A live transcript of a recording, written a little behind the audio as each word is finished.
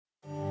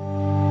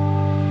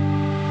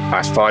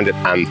I find it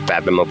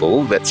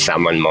unfathomable that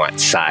someone might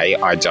say,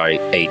 I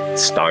don't eat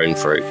stone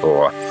fruit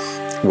or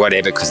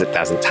whatever because it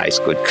doesn't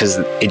taste good, because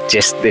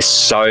there's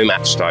so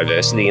much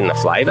diversity in the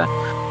flavour.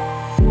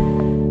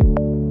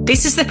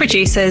 This is The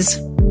Producers.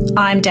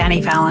 I'm Danny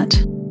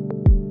Vallant.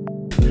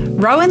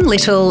 Rowan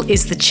Little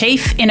is the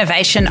Chief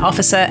Innovation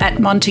Officer at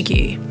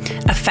Montague,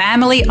 a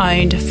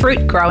family-owned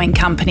fruit-growing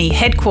company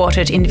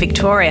headquartered in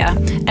Victoria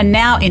and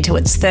now into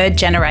its third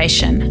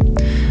generation.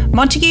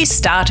 Montague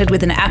started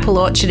with an apple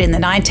orchard in the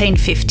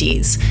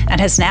 1950s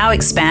and has now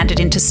expanded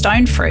into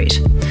stone fruit.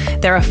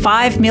 There are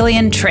 5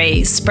 million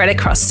trees spread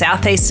across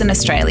southeastern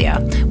Australia,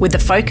 with the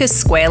focus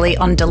squarely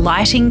on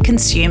delighting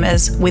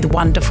consumers with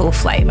wonderful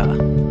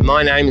flavour.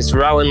 My name is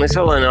Rowan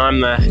Little and I'm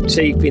the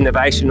Chief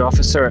Innovation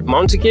Officer at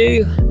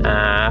Montague.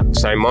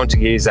 So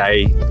Montague is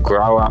a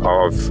grower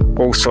of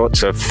all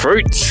sorts of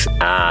fruits,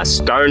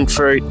 stone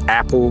fruit,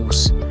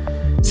 apples,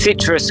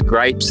 citrus,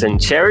 grapes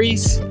and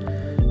cherries.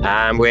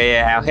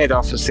 Where our head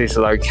office is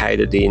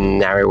located in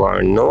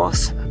Narrewarren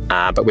North,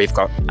 but we've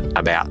got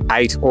about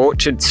 8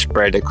 orchards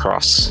spread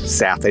across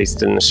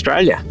southeastern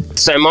Australia.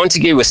 So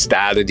Montague was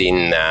started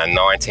in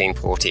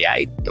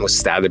 1948. It was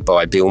started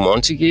by Bill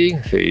Montague,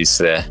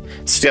 who's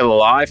still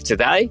alive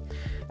today,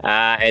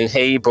 and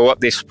he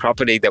bought this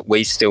property that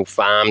we still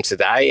farm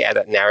today out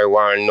at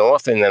Narrewarren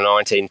North in the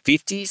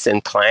 1950s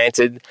and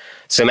planted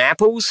some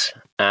apples.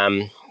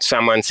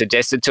 Someone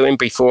suggested to him,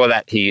 before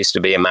that he used to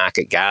be a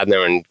market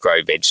gardener and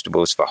grow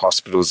vegetables for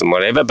hospitals and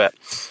whatever, but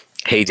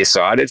he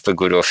decided, for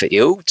good or for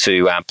ill,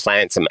 to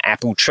plant some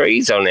apple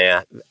trees on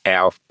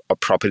our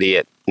property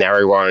at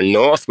Narrewarren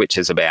North, which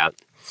is about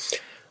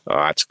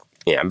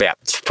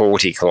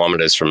 40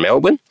 kilometres from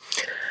Melbourne.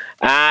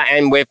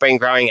 And we've been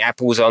growing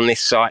apples on this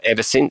site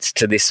ever since,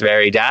 to this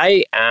very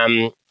day.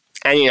 And,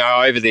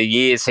 over the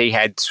years, he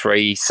had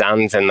 3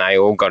 sons and they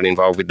all got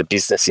involved with the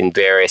business in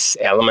various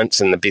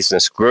elements, and the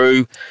business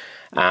grew,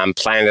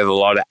 planted a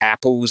lot of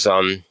apples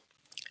on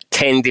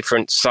 10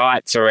 different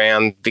sites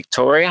around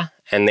Victoria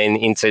and then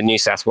into New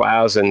South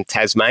Wales and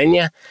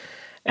Tasmania.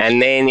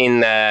 And then in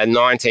the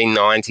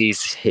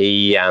 1990s,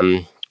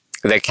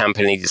 the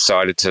company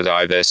decided to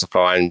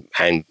diversify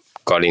and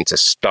got into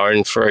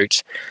stone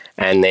fruit.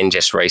 And then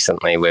just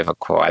recently we've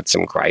acquired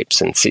some grapes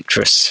and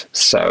citrus,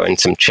 and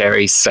some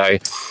cherries. So,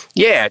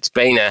 yeah, it's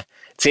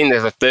into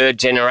the third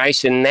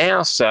generation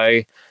now.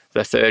 So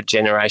the third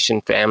generation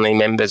family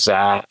members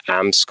are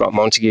Scott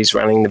Montague's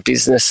running the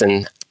business,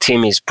 and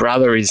Tim, his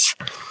brother, is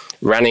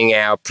running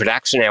our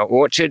production, our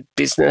orchard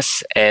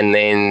business. And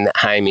then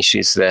Hamish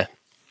is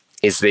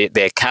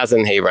their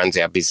cousin. He runs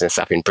our business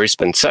up in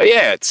Brisbane. So,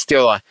 yeah, it's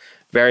still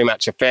very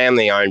much a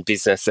family-owned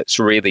business that's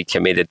really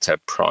committed to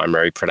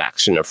primary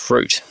production of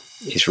fruit,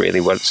 is really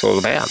what it's all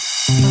about.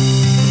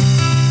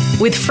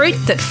 With fruit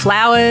that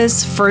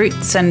flowers,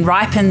 fruits and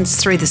ripens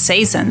through the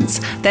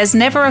seasons, there's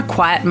never a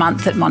quiet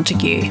month at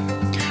Montague.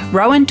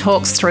 Rowan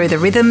talks through the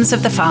rhythms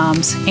of the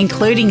farms,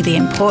 including the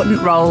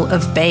important role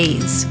of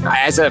bees.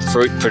 As a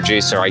fruit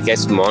producer, I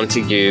guess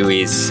Montague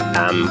is,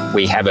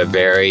 we have a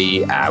very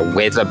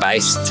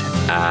weather-based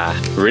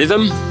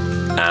rhythm.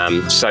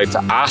 So for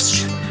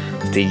us,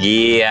 the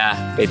year,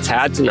 it's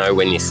hard to know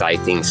when you say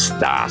things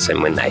start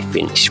and when they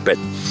finish, but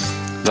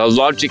the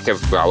logic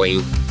of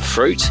growing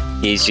fruit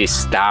is you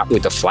start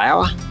with the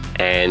flower,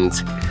 and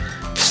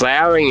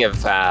flowering of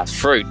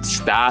fruit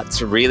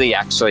starts really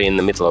actually in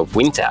the middle of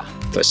winter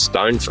for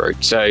stone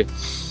fruit. So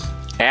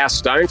our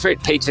stone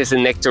fruit, peaches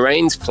and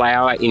nectarines,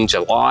 flower in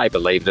July,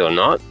 believe it or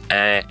not,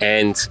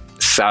 and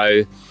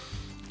so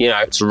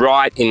it's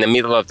right in the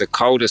middle of the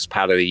coldest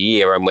part of the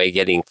year, and we're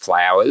getting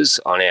flowers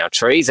on our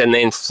trees, and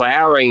then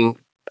flowering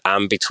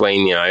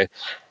between,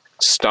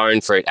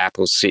 stone fruit,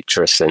 apples,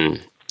 citrus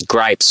and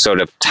grapes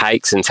sort of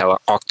takes until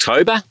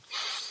October.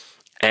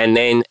 And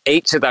then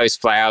each of those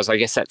flowers, I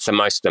guess that's the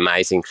most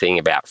amazing thing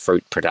about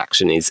fruit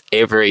production, is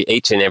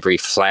each and every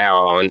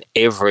flower on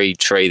every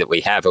tree that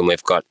we have, and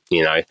we've got,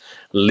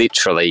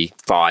 literally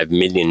 5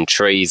 million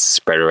trees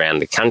spread around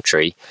the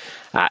country,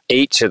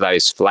 each of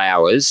those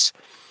flowers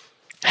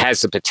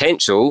has the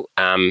potential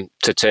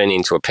to turn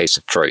into a piece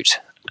of fruit.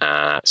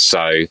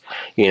 So,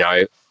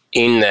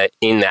 in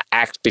the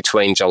act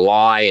between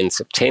July and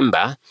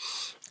September,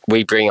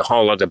 we bring a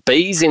whole lot of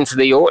bees into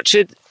the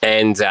orchard,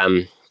 and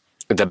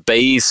the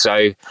bees,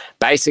 so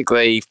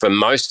basically for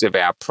most of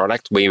our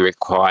product, we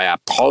require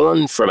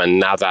pollen from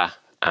another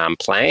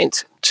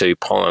plant to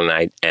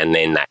pollinate, and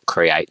then that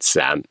creates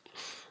a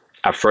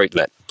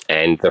fruitlet.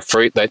 And the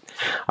fruitlet,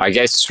 I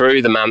guess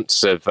through the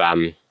months of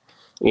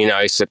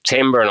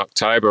September and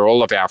October,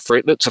 all of our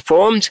fruitlets are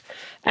formed.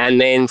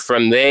 And then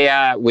from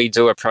there, we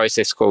do a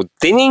process called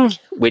thinning,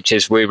 which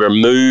is we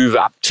remove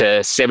up to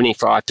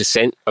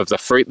 75% of the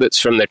fruitlets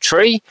from the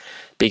tree,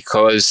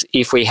 because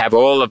if we have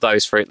all of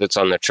those fruitlets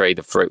on the tree,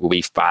 the fruit will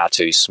be far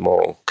too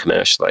small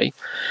commercially.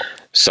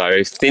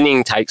 So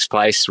thinning takes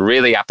place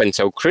really up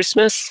until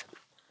Christmas.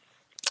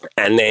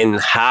 And then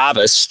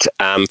harvest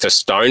for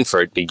stone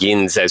fruit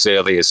begins as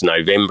early as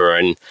November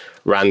and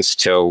runs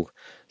till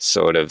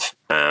sort of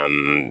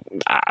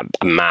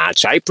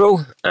March,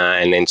 April,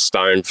 and then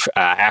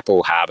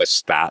apple harvest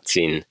starts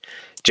in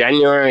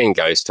January and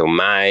goes till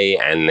May,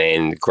 and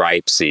then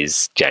grapes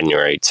is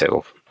January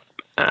till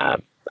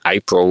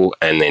April,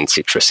 and then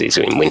citrus is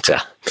in winter.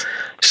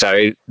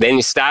 So then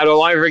you start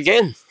all over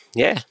again.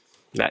 Yeah,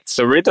 that's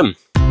the rhythm.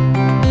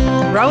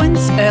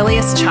 Rowan's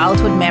earliest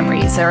childhood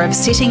memories are of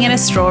sitting in a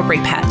strawberry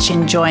patch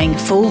enjoying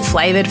full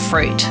flavoured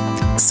fruit.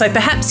 So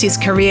perhaps his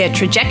career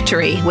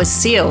trajectory was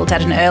sealed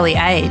at an early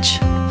age.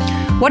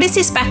 What is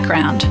his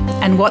background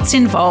and what's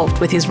involved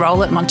with his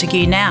role at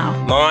Montague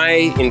now?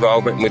 My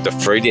involvement with the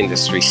fruit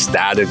industry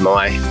started,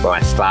 my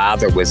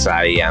father was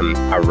a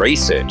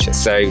researcher.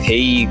 So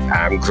he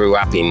grew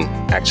up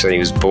he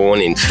was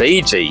born in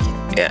Fiji,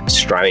 a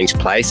strange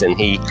place, and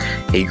he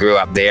grew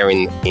up there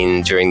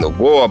in during the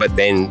war, but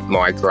then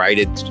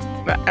migrated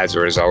as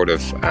a result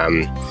of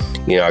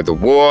the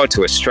war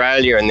to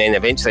Australia, and then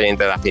eventually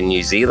ended up in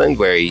New Zealand,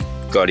 where he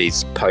got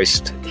his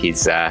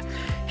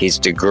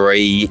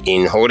degree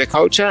in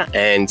horticulture,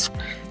 and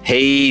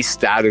he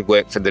started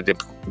work for the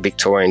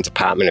Victorian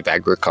Department of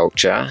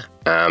Agriculture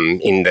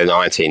in the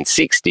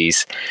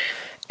 1960s.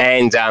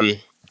 And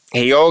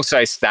he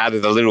also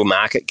started a little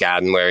market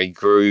garden where he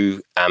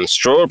grew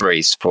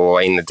strawberries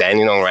in the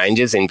Dandenong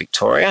Ranges in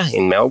Victoria,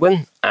 in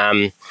Melbourne.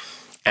 And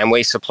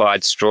we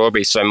supplied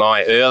strawberries. So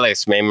my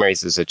earliest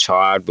memories as a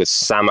child was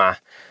summer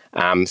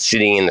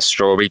sitting in the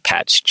strawberry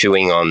patch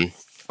chewing on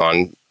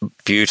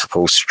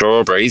beautiful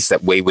strawberries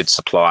that we would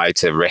supply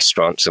to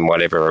restaurants and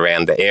whatever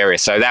around the area.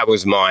 So that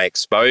was my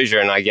exposure,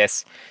 and I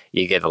guess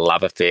you get a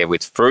love affair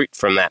with fruit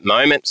from that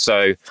moment.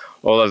 So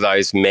all of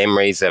those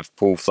memories of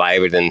full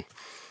flavoured, and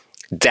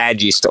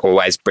Dad used to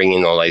always bring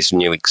in all these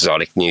new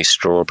exotic new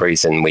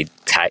strawberries, and we'd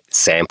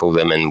sample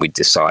them and we'd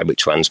decide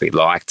which ones we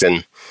liked.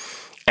 And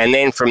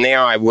then from there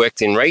I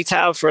worked in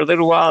retail for a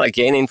little while,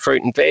 again in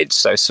fruit and veg,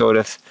 so sort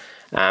of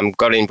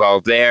got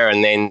involved there.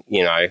 And then,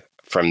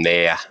 from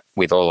there,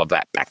 with all of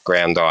that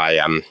background, I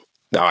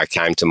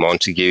came to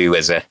Montague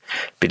as a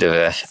bit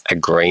of a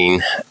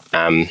green,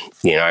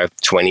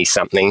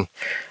 20-something,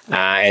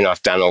 and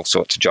I've done all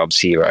sorts of jobs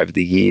here over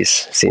the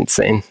years since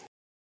then.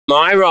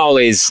 My role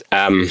is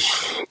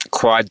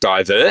quite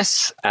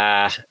diverse,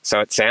 so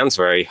it sounds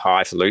very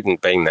highfalutin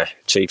being the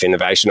Chief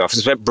Innovation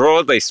Officer, but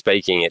broadly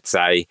speaking, it's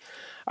a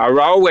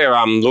role where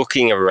I'm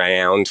looking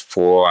around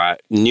for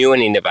new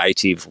and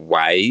innovative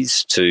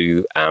ways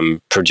to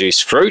produce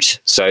fruit.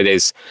 So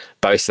there's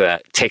both the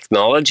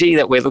technology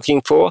that we're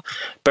looking for,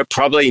 but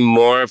probably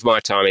more of my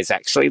time is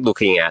actually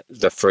looking at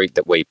the fruit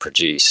that we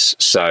produce.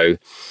 So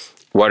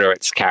what are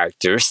its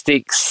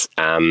characteristics?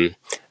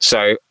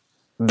 So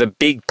the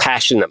big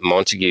passion that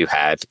Montague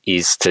have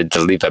is to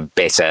deliver a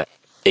better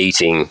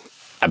eating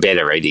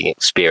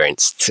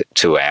experience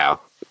to our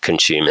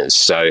consumers.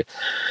 So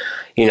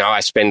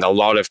I spend a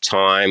lot of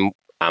time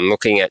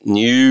looking at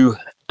new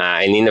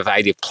and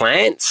innovative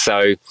plants.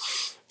 So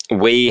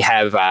we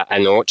have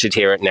an orchard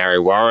here at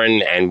Narre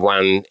Warren, and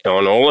one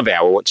on all of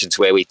our orchards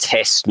where we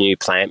test new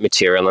plant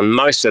material. And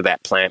most of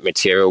that plant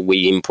material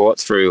we import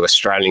through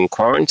Australian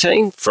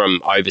quarantine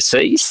from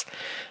overseas,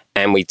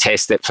 and we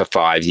test it for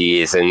 5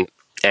 years. And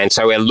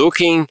so we're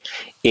looking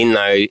in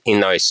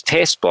those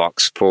test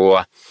blocks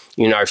for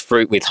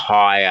fruit with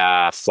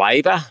higher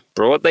flavour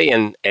broadly,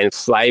 and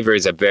flavour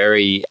is a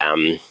very,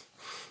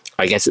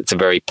 I guess it's a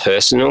very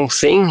personal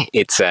thing.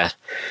 It's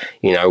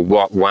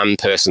what one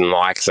person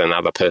likes,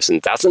 another person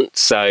doesn't.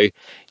 So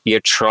you're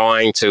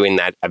trying to, in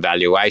that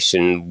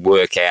evaluation,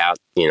 work out,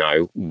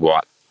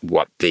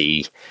 what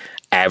the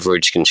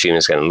average consumer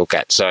is going to look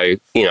at. So,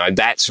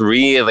 that's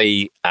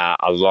really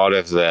a lot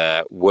of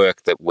the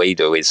work that we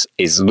do is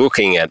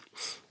looking at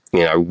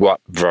what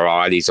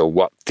varieties or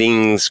what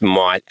things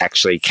might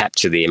actually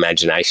capture the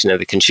imagination of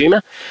the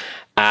consumer.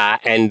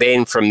 And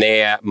then from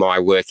there, my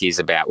work is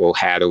about,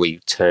 how do we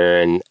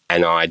turn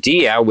an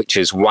idea, which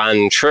is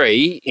one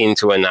tree,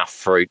 into enough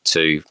fruit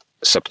to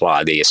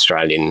supply the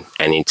Australian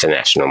and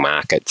international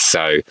markets.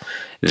 So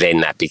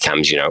then that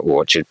becomes,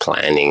 orchard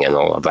planning and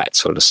all of that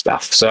sort of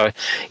stuff. So,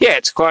 yeah,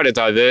 it's quite a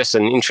diverse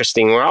and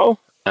interesting role.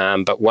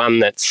 But one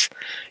that's,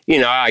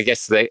 I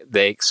guess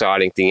the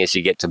exciting thing is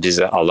you get to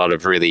visit a lot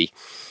of really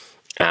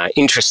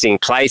interesting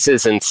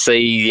places and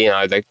see,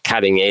 the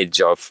cutting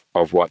edge of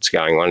what's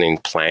going on in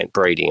plant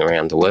breeding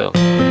around the world.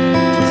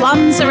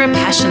 Plums are a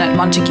passion at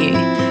Montague,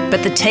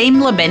 but the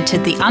team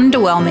lamented the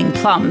underwhelming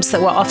plums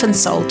that were often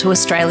sold to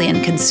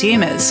Australian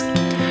consumers.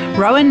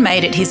 Rowan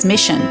made it his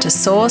mission to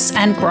source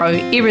and grow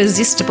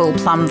irresistible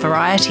plum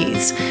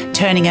varieties,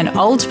 turning an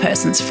old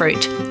person's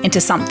fruit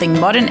into something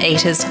modern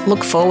eaters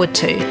look forward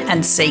to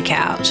and seek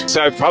out.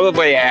 So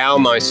probably our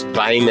most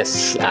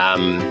famous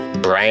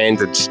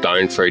branded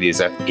stone fruit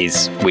is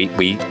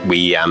we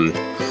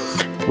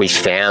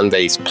found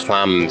these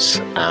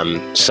plums.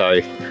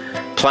 So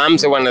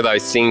plums are one of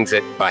those things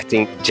that I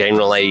think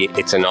generally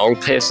it's an old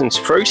person's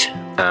fruit.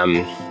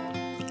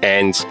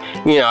 And,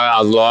 you know,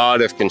 a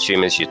lot of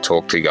consumers you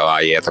talk to go, oh,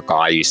 yeah, the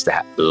guy used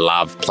to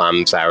love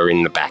plums. They were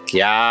in the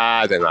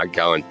backyard and I'd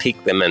go and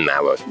pick them and they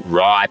were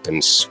ripe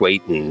and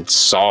sweet and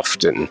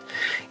soft. And,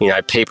 you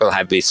know, people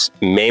have this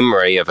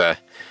memory of a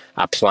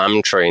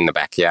plum tree in the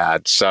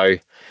backyard. So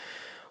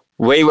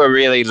we were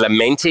really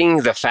lamenting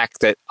the fact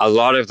that a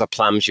lot of the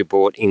plums you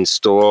bought in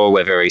store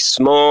were very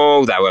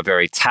small, they were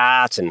very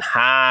tart and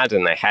hard,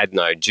 and they had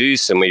no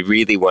juice, and we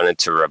really wanted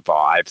to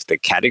revive the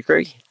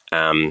category.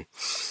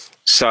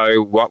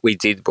 So what we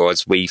did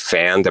was we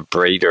found a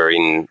breeder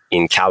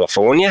in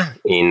California,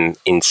 in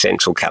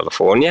Central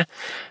California,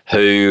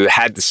 who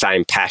had the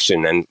same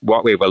passion. And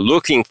what we were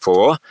looking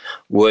for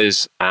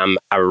was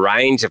a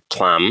range of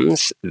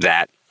plums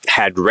that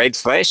had red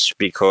flesh,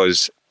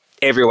 because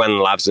everyone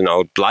loves an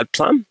old blood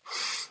plum.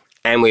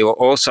 And we were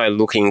also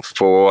looking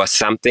for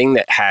something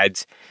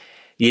that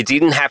you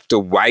didn't have to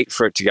wait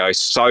for it to go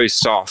so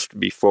soft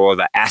before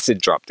the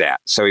acid dropped out.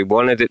 So we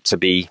wanted it to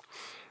be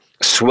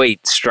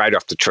sweet straight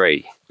off the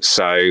tree.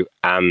 So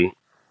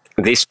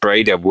this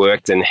breeder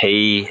worked, and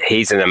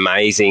he's an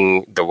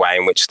amazing, the way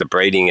in which the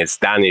breeding is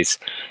done is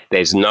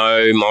there's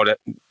no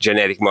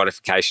genetic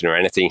modification or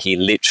anything. He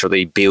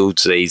literally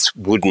builds these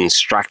wooden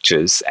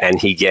structures,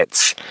 and he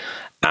gets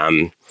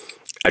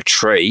a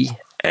tree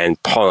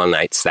and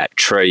pollinates that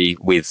tree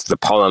with the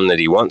pollen that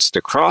he wants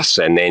to cross,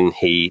 and then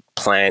he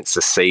plants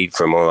the seed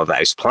from all of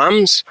those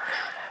plums.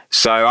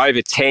 So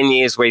over 10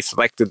 years we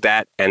selected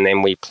that, and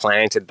then we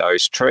planted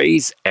those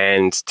trees,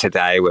 and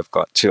today we've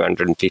got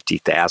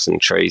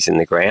 250,000 trees in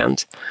the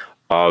ground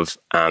of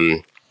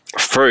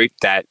fruit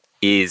that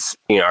is,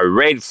 you know,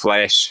 red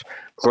flesh,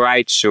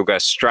 great sugar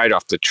straight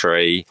off the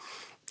tree,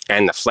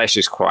 and the flesh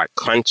is quite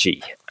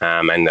crunchy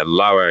and they're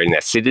lower in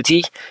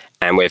acidity.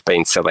 And we've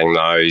been selling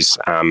those,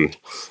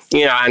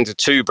 you know, under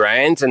two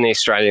brands in the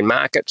Australian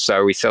market.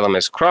 So we sell them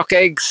as crock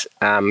eggs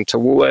to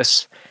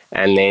Woolworths,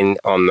 and then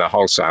on the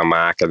wholesale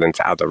market and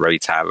to other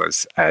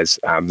retailers as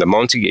the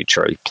Montague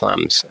tree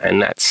plums.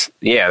 And that's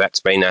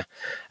been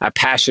a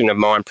passion of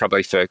mine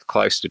probably for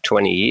close to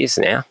 20 years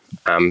now,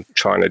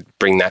 trying to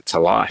bring that to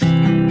life.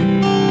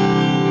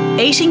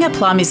 Eating a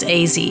plum is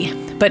easy,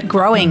 but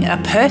growing a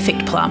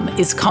perfect plum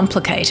is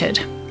complicated.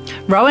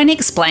 Rowan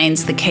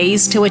explains the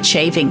keys to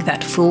achieving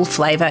that full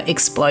flavour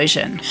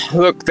explosion.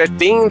 Look, the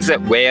things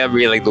that we're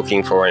really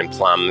looking for in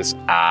plums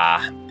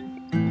are,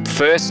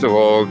 first of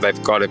all,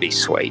 they've got to be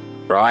sweet,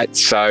 right?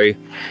 So,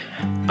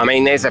 I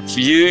mean, there's a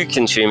few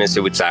consumers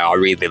who would say, I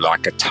really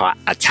like a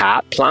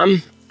tart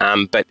plum,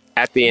 but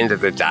at the end of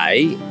the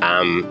day,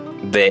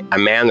 the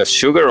amount of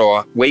sugar,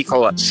 or we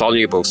call it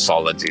soluble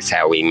solids, is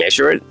how we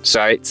measure it.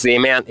 So it's the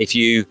amount, if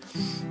you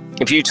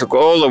took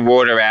all the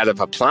water out of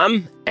a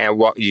plum, and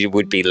what you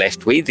would be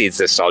left with is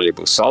the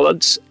soluble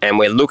solids, and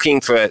we're looking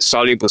for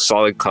soluble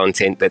solid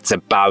content that's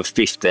above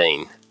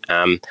 15.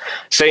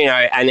 So, you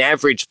know, an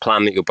average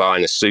plum that you'll buy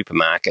in a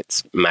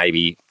supermarket's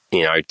maybe,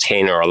 you know,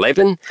 10 or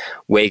 11.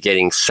 We're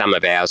getting some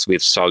of ours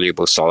with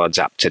soluble solids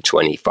up to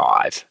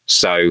 25.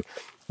 So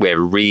we're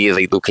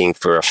really looking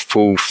for a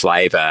full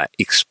flavour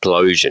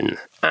explosion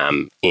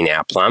in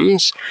our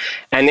plums.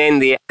 And then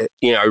the,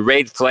 you know,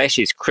 red flesh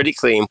is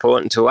critically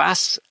important to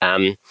us.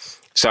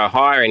 So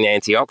higher in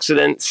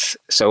antioxidants,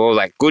 so all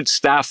that good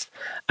stuff.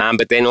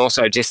 But then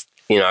also just,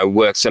 you know,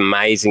 works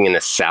amazing in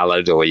a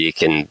salad, or you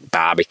can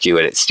barbecue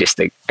it. It's just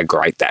a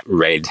great, that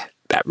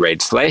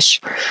red flesh.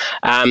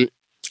 And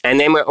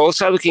then we're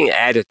also looking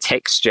at a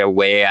texture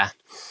where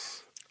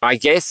I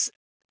guess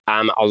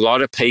a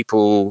lot of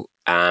people,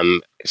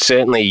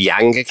 certainly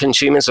younger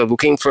consumers, are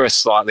looking for a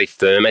slightly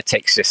firmer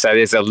texture. So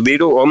there's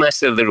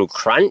almost a little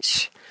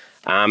crunch,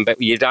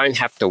 but you don't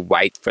have to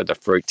wait for the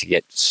fruit to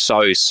get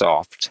so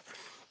soft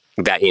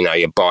that, you know,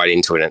 you bite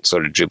into it and it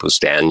sort of dribbles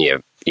down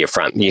your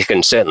front. You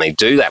can certainly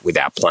do that with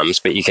our plums,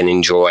 but you can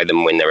enjoy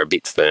them when they're a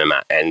bit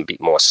firmer and a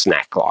bit more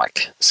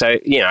snack-like. So,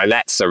 you know,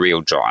 that's the real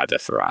driver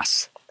for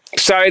us.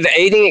 So the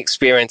eating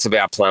experience of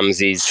our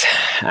plums is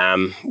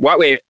what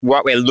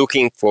we're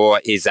looking for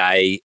is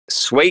a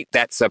sweet.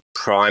 That's a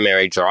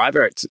primary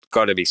driver. It's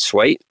got to be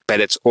sweet,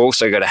 but it's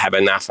also got to have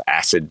enough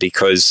acid,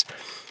 because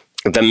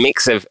the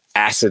mix of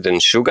acid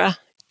and sugar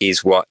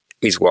is what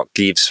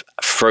gives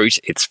fruit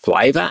its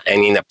flavour.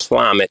 And in a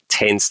plum, it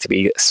tends to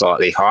be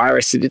slightly higher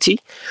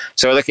acidity.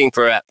 So we're looking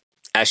for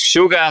a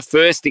sugar,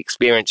 first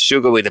experience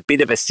sugar with a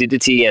bit of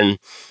acidity and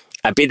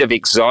a bit of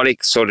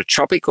exotic sort of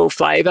tropical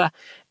flavour.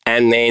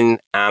 And then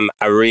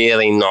a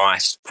really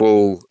nice,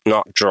 full,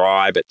 not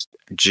dry, but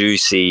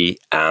juicy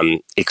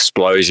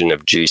explosion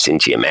of juice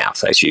into your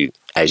mouth as you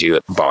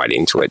bite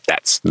into it.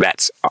 That's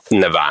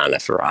nirvana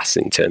for us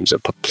in terms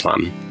of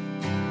plum.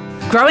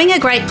 Growing a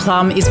great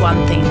plum is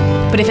one thing,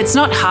 but if it's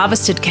not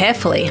harvested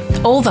carefully,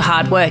 all the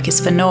hard work is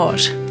for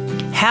naught.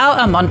 How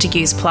are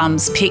Montague's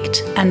plums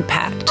picked and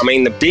packed? I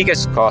mean, the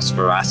biggest cost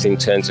for us in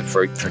terms of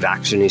fruit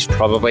production is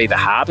probably the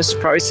harvest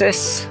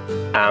process.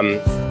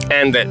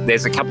 And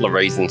there's a couple of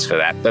reasons for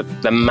that. But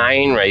the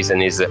main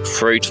reason is that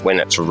fruit, when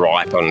it's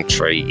ripe on a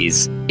tree,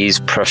 is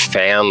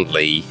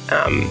profoundly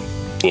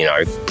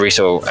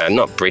brittle,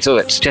 not brittle.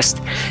 It's just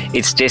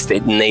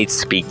it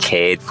needs to be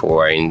cared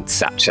for in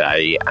such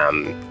a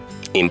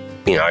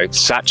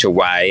such a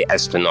way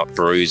as to not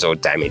bruise or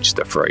damage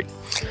the fruit.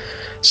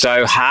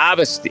 So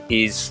harvest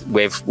is,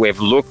 we've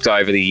looked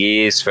over the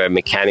years for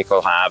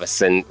mechanical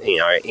harvest, and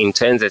in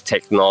terms of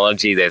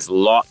technology, there's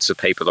lots of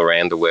people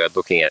around the world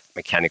looking at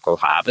mechanical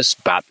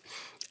harvest, but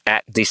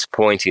at this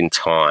point in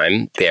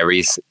time, there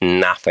is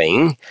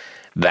nothing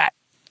that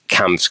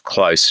comes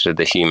close to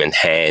the human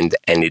hand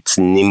and its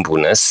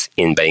nimbleness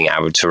in being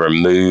able to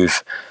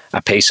remove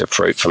a piece of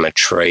fruit from a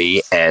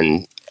tree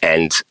and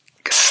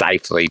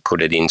safely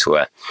put it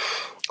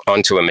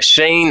onto a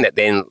machine that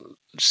then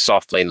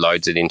softly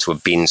loads it into a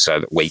bin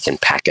so that we can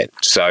pack it.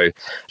 So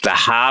the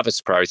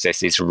harvest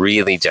process is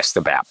really just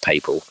about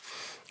people.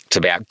 It's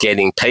about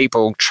getting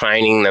people,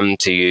 training them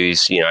to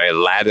use,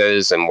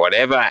 ladders and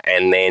whatever,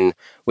 and then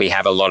we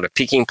have a lot of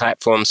picking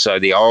platforms. So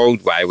the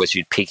old way was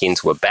you'd pick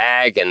into a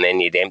bag and then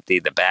you'd empty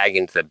the bag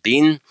into the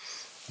bin.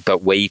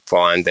 But we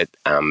find that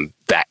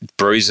that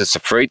bruises the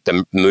fruit,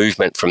 the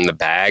movement from the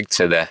bag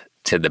to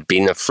the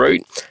bin of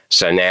fruit.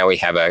 So now we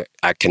have a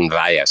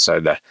conveyor. So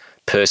the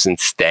person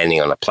standing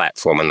on a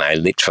platform and they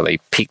literally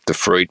pick the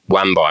fruit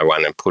one by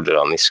one and put it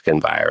on this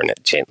conveyor, and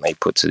it gently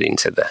puts it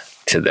into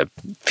the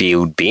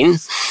field bin.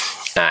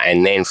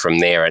 And then from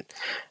there,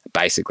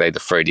 basically the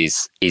fruit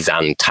is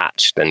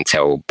untouched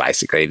until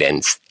basically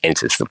then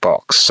enters the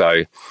box.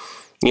 So,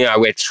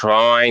 we're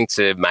trying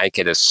to make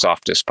it as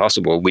soft as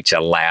possible, which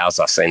allows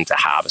us then to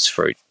harvest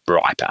fruit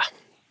riper,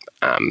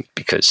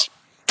 because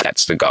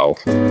that's the goal.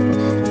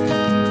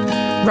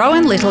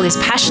 Rowan Little is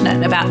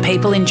passionate about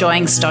people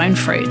enjoying stone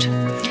fruit.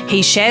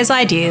 He shares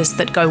ideas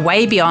that go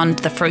way beyond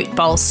the fruit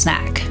bowl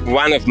snack.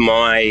 One of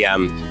my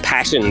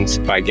passions,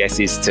 I guess,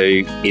 is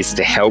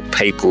to help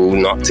people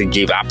not to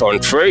give up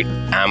on fruit.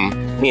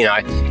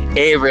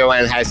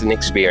 Everyone has an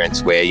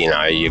experience where,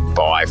 you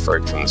buy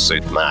fruit from the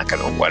supermarket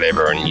or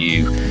whatever, and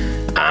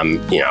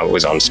it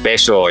was on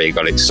special, or you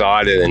got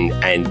excited,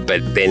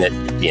 but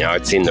then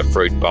it's in the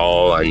fruit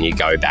bowl and you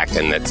go back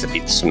and it's a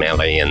bit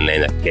smelly and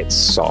then it gets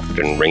soft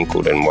and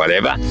wrinkled and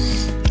whatever.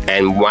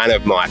 And one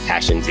of my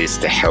passions is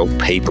to help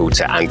people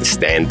to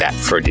understand that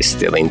fruit is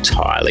still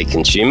entirely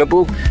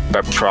consumable,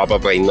 but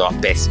probably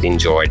not best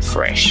enjoyed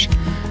fresh.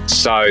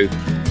 So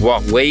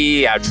what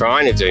we are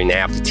trying to do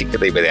now,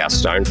 particularly with our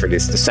stone fruit,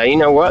 is to say, you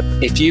know what,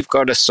 if you've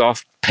got a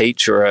soft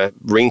peach or a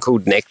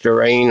wrinkled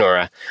nectarine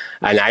or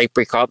an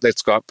apricot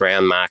that's got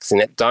brown marks in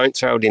it, don't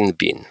throw it in the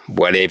bin.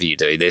 Whatever you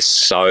do, there's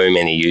so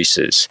many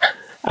uses.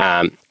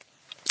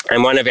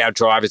 And one of our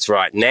drivers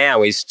right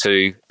now is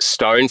to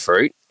stone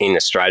fruit in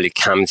Australia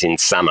comes in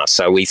summer.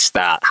 So we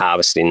start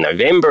harvest in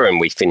November and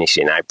we finish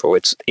in April.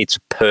 It's a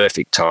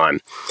perfect time.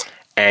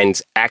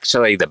 And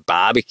actually the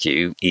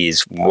barbecue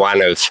is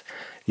one of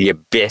your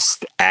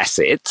best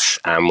assets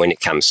when it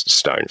comes to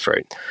stone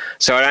fruit.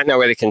 So I don't know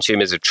whether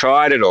consumers have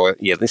tried it or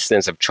your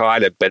listeners have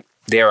tried it, but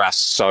there are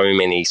so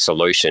many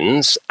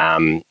solutions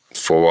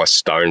for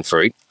stone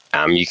fruit.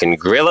 You can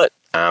grill it.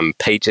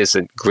 Peaches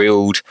are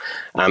grilled.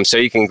 So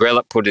you can grill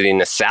it, put it in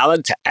a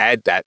salad to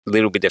add that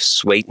little bit of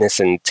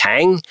sweetness and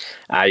tang.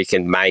 You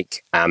can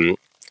make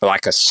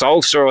like a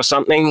salsa or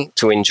something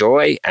to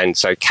enjoy, and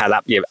so cut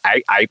up your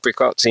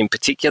apricots in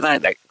particular.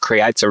 That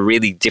creates a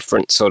really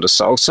different sort of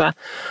salsa.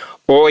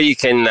 Or you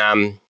can,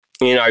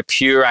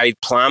 pureed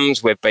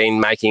plums. We've been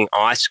making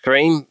ice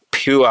cream,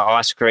 pure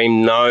ice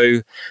cream,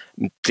 no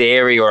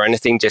dairy or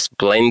anything, just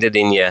blended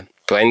in your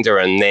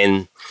blender and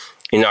then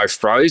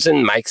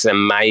frozen, makes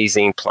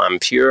amazing plum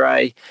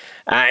puree.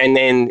 And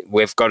then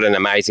we've got an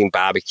amazing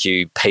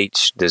barbecue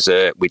peach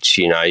dessert, which,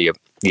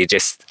 you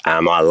just,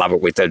 I love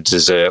it with a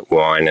dessert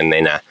wine and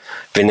then a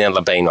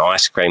vanilla bean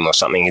ice cream or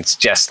something. It's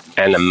just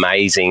an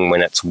amazing,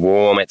 when it's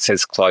warm, it's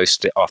as close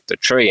to off the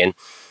tree. And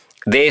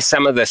there's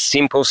some of the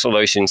simple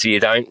solutions. You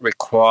don't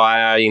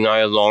require,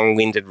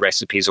 long-winded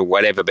recipes or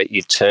whatever, but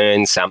you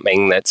turn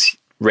something that's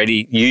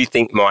ready, you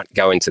think might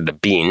go into the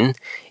bin,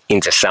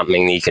 into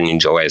something that you can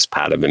enjoy as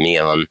part of a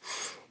meal. And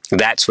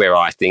that's where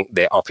I think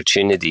the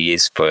opportunity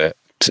is for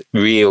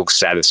real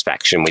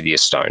satisfaction with your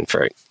stone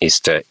fruit, is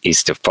to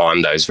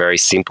find those very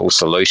simple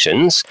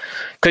solutions.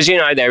 Because,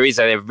 there is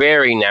a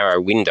very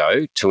narrow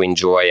window to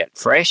enjoy it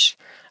fresh.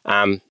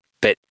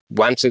 But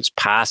once it's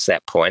past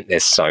that point,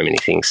 there's so many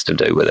things to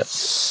do with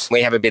it.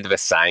 We have a bit of a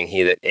saying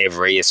here that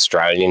every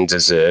Australian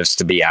deserves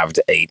to be able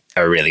to eat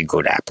a really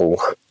good apple.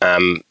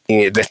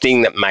 The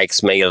thing that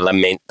makes me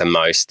lament the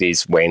most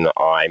is when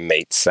I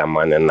meet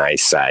someone and they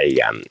say,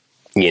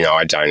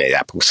 I don't eat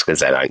apples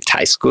because they don't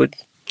taste good.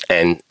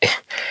 And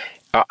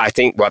I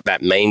think what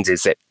that means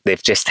is that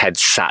they've just had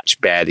such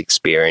bad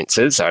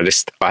experiences.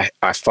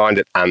 I find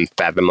it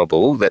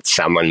unfathomable that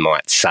someone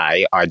might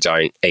say, I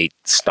don't eat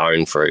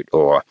stone fruit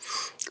or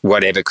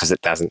whatever because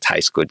it doesn't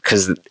taste good,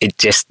 because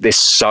there's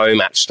so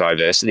much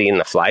diversity in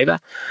the flavour.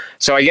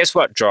 So I guess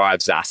what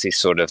drives us is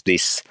sort of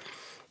this,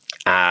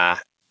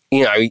 there's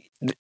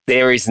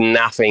there is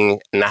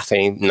nothing,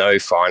 no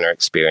finer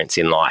experience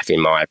in life,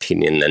 in my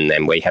opinion,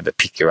 than we have a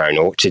pick your own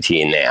orchard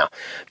here now,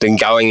 than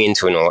going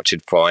into an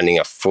orchard, finding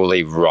a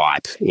fully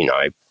ripe,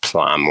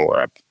 plum,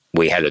 or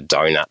we had a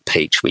donut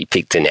peach we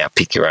picked in our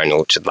pick your own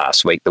orchard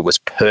last week that was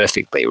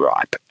perfectly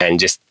ripe, and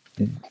just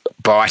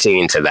biting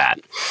into that,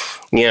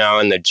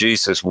 and the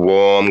juice is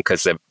warm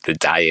because the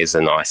day is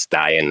a nice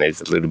day and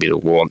there's a little bit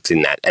of warmth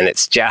in that. And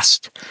it's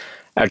just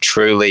a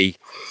truly,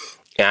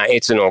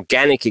 it's an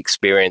organic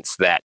experience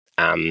that,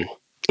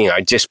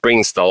 just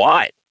brings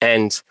delight.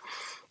 And,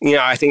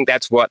 I think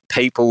that's what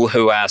people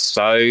who are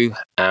so,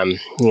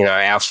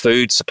 our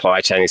food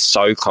supply chain is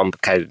so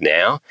complicated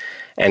now,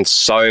 and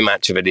so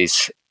much of it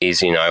is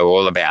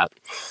all about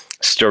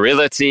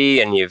sterility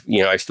and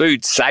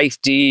food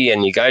safety,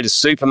 and you go to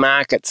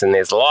supermarkets and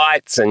there's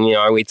lights, and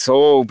it's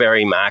all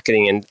very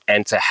marketing,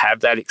 and to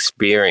have that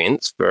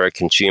experience for a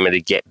consumer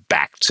to get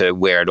back to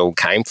where it all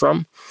came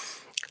from,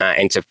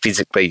 and to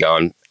physically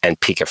go and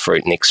pick a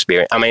fruit and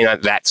experience. I mean,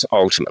 that's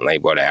ultimately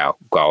what our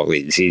goal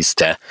is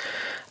to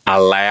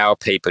allow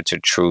people to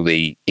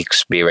truly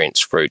experience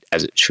fruit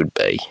as it should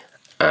be.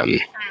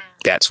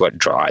 That's what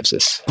drives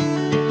us.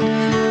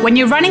 When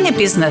you're running a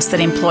business that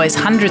employs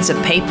hundreds of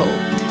people,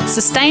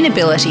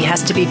 sustainability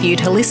has to be viewed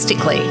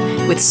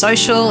holistically, with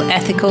social,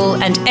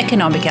 ethical and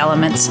economic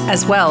elements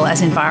as well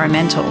as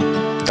environmental.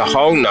 The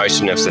whole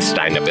notion of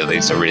sustainability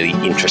is a really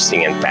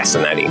interesting and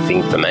fascinating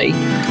thing for me.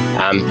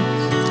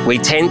 We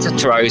tend to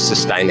throw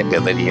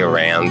sustainability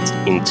around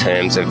in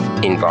terms of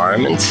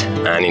environment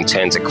and in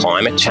terms of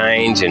climate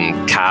change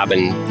and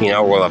carbon,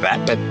 all of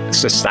that. But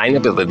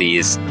sustainability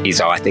is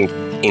I think,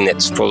 in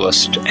its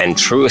fullest and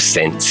truest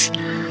sense,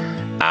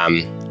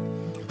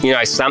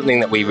 something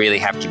that we really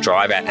have to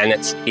drive at, and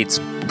it's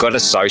got a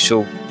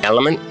social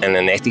element and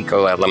an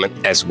ethical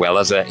element as well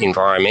as an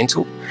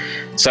environmental.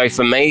 So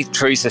for me,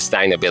 true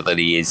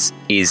sustainability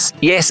is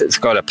yes, it's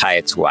got to pay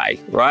its way,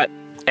 right?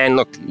 And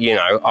look,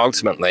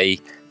 ultimately,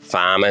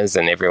 farmers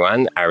and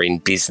everyone are in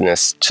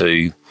business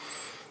to,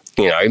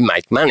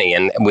 make money,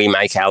 and we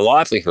make our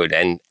livelihood,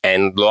 and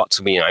lots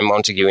of,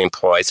 Montague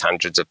employs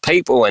hundreds of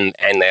people, and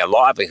their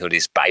livelihood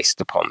is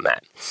based upon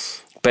that.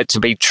 But to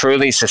be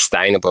truly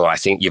sustainable, I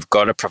think you've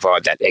got to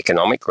provide that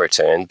economic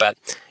return. But,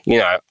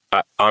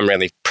 I'm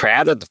really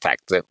proud of the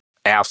fact that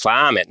our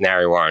farm at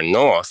Narre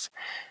North,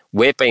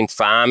 we've been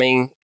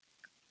farming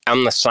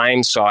on the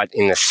same site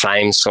in the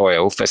same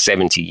soil for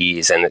 70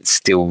 years, and it's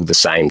still the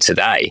same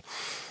today.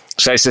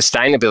 So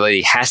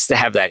sustainability has to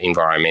have that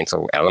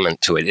environmental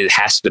element to it. It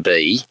has to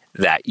be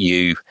that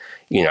the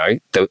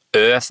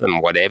earth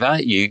and whatever,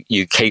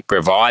 you keep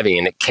reviving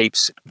and it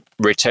keeps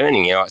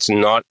returning. It's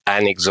not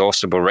an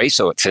exhaustible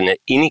resource, it's an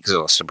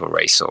inexhaustible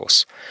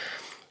resource.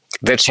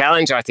 The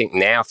challenge, I think,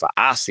 now for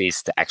us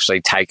is to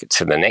actually take it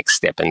to the next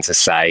step and to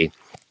say,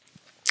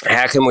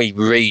 how can we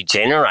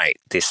regenerate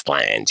this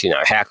land?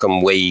 How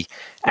can we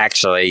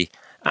actually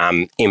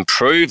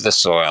improve the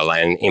soil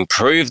and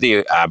improve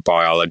the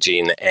biology,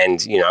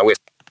 and with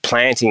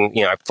planting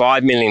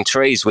 5 million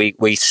trees,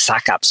 we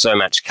suck up so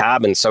much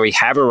carbon, so we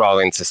have a role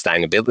in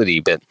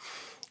sustainability. But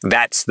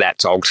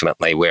that's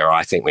ultimately where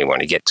I think we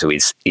want to get to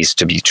is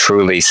to be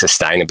truly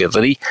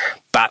sustainability,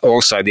 but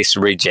also this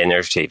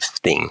regenerative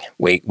thing.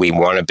 We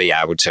want to be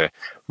able to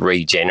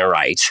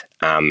regenerate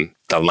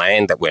the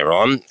land that we're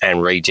on,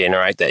 and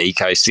regenerate the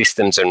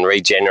ecosystems, and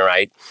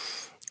regenerate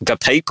the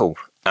people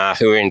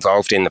who are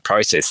involved in the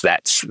process.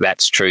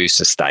 That's true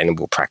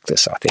sustainable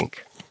practice, I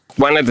think.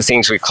 One of the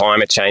things with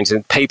climate change,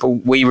 and people,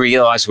 we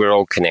realise we're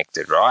all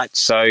connected, right?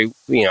 So,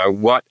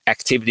 what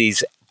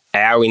activities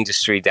our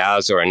industry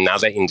does or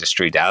another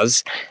industry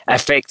does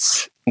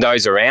affects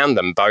those around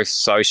them, both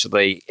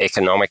socially,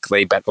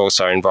 economically, but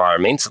also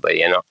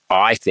environmentally. And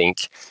I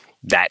think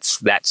that's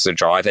the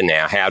driver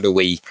now. How do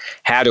we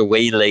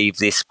leave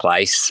this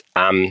place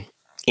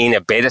in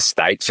a better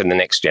state for the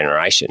next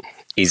generation?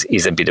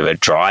 Is a bit of a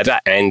driver,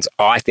 and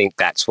I think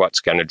that's what's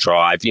going to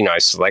drive,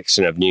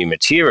 selection of new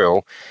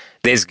material.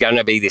 There's going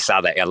to be this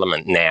other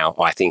element now,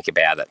 I think,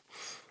 about it.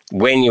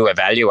 When you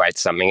evaluate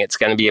something, it's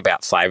going to be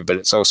about flavour, but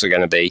it's also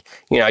going to be,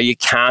 you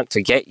can't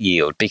forget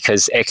yield,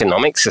 because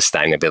economic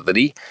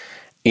sustainability,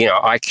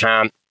 I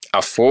can't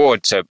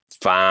afford to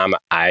farm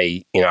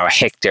a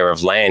hectare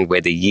of land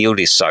where the yield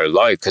is so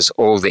low, because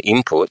all the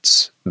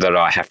inputs that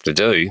I have to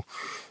do,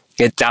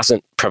 it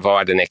doesn't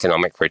provide an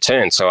economic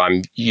return. So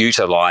I'm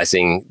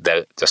utilising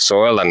the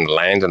soil and the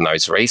land and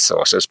those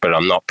resources, but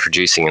I'm not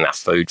producing enough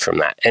food from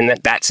that. And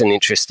that's an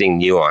interesting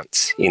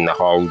nuance in the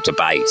whole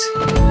debate.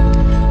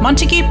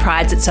 Montague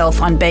prides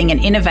itself on being an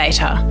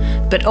innovator,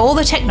 but all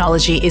the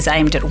technology is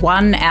aimed at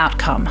one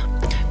outcome: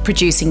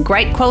 producing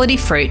great quality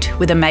fruit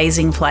with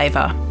amazing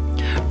flavour.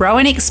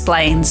 Rowan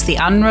explains the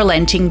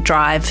unrelenting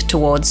drive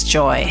towards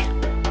joy.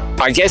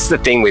 I guess the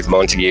thing with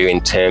Montague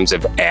in terms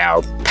of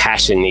our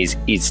passion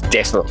is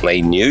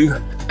definitely new.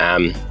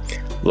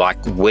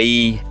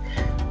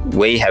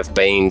 We have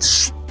been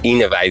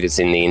innovators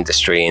in the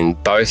industry in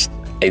both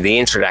the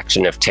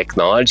introduction of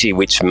technology,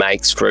 which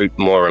makes fruit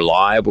more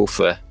reliable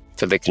for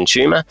the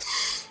consumer,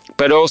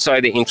 but also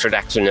the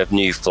introduction of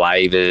new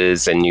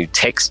flavours and new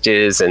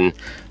textures. And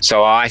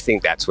so I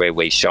think that's where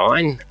we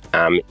shine,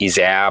 is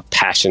our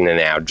passion and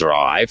our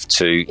drive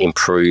to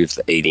improve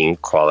the eating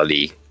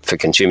quality for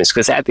consumers.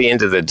 Because at the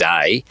end of the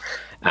day,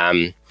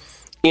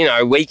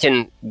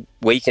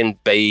 we can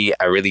be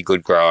a really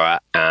good grower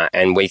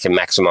and we can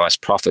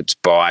maximise profits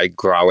by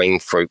growing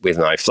fruit with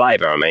no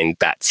flavour. I mean,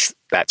 that's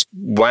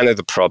one of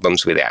the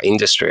problems with our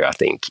industry, I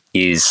think,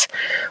 is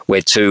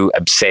we're too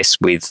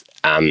obsessed with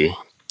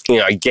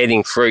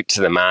getting fruit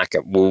to the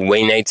market. Well,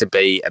 we need to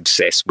be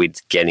obsessed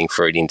with getting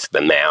fruit into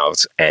the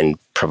mouths and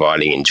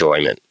providing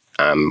enjoyment.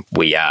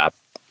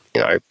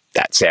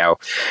 That's our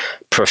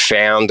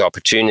profound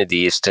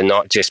opportunity, is to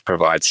not just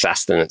provide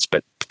sustenance,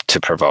 but to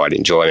provide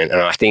enjoyment.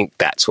 And I think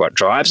that's what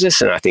drives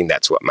us, and I think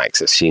that's what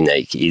makes us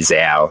unique, is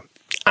our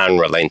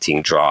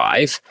unrelenting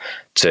drive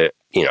to,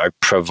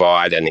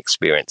 provide an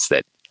experience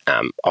that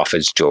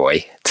offers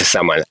joy to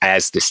someone,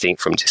 as distinct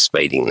from just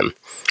feeding them.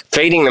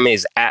 Feeding them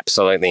is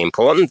absolutely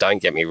important,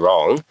 don't get me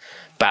wrong,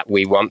 but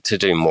we want to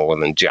do more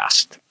than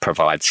just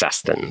provide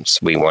sustenance.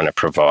 We want to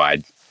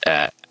provide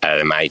an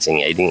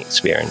amazing eating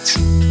experience.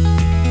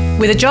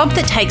 With a job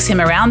that takes him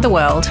around the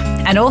world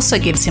and also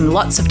gives him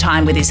lots of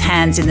time with his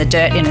hands in the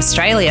dirt in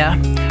Australia,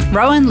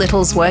 Rowan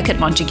Little's work at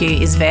Montague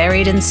is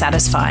varied and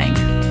satisfying.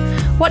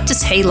 What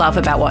does he love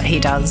about what he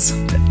does?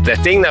 The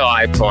thing that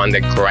I find the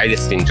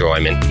greatest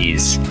enjoyment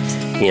is,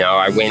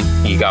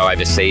 you go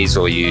overseas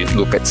or you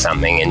look at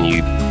something and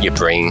you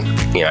bring,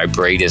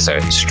 breeders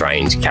are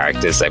strange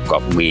characters, they've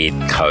got weird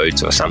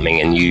codes or something,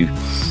 and you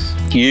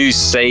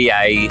see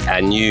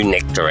a new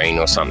nectarine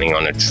or something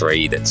on a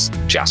tree that's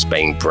just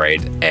being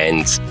bred,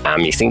 and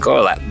you think,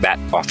 that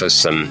offers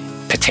some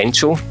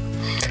potential.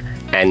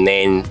 And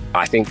then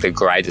I think the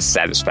greatest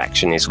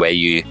satisfaction is where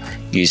you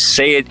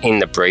see it in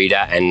the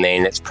breeder, and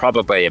then it's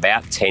probably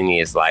about 10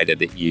 years later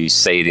that you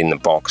see it in the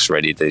box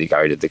ready to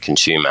go to the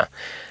consumer.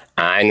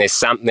 And there's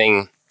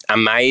something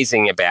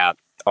amazing about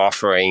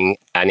offering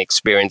an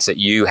experience that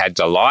you had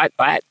delight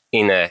at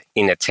in a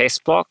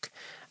test block,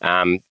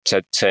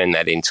 to turn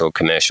that into a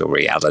commercial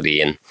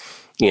reality. And,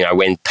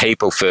 when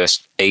people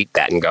first eat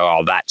that and go,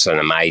 oh, that's an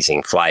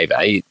amazing flavour,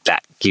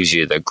 that gives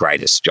you the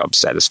greatest job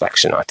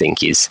satisfaction, I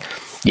think, is,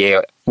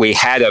 we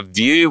had a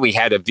view, we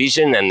had a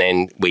vision, and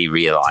then we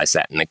realised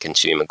that and the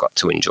consumer got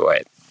to enjoy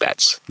it.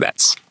 That's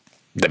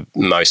the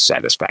most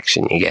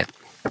satisfaction you get.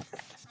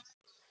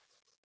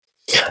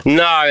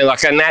 No,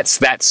 and that's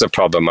the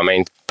problem. I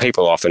mean,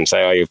 people often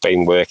say, oh, you've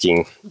been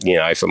working,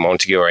 for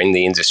Montague or in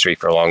the industry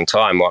for a long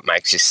time. What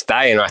makes you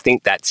stay? And I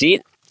think that's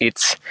it.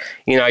 It's,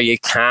 you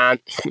can't,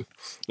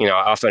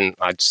 often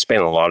I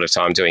spend a lot of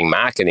time doing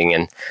marketing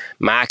and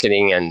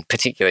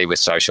particularly with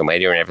social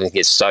media and everything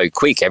is so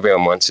quick.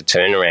 Everyone wants a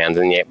turnaround,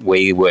 and yet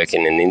we work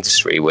in an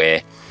industry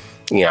where,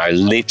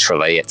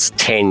 literally it's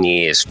 10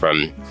 years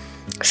from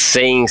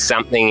seeing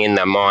something in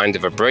the mind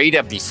of a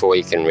breeder before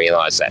you can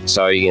realise that.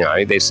 So,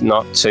 there's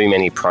not too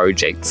many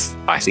projects,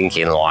 I think,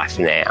 in life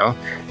now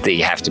that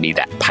you have to be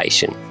that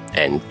patient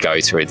and go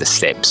through the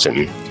steps,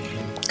 and,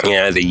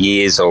 the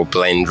years all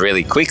blend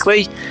really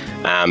quickly.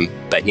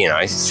 But,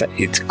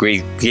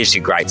 it gives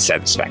you great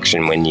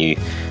satisfaction when you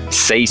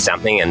see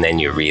something and then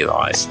you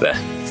realise the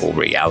full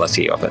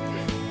reality of it.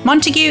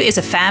 Montague is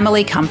a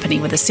family company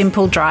with a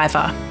simple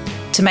driver: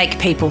 to make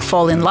people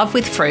fall in love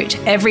with fruit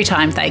every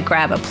time they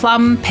grab a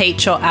plum,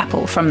 peach or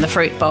apple from the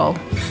fruit bowl.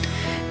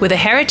 With a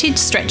heritage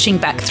stretching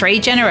back 3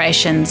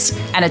 generations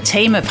and a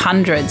team of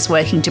hundreds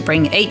working to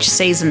bring each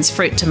season's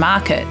fruit to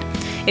market,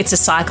 it's a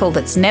cycle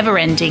that's never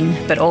ending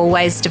but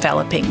always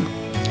developing.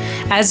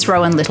 As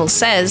Rowan Little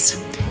says,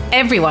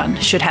 everyone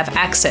should have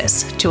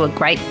access to a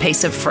great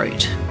piece of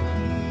fruit.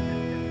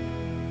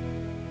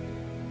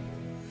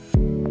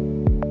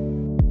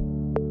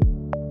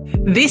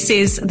 This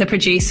is The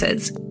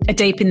Producers, a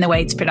Deep in the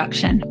Weeds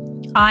production.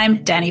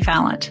 I'm Danny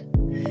Valent.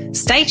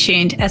 Stay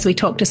tuned as we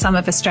talk to some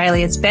of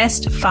Australia's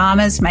best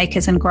farmers,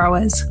 makers and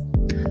growers.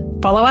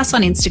 Follow us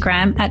on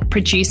Instagram at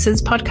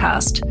Producers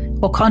Podcast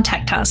or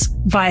contact us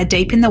via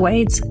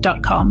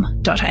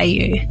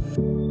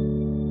deepintheweeds.com.au.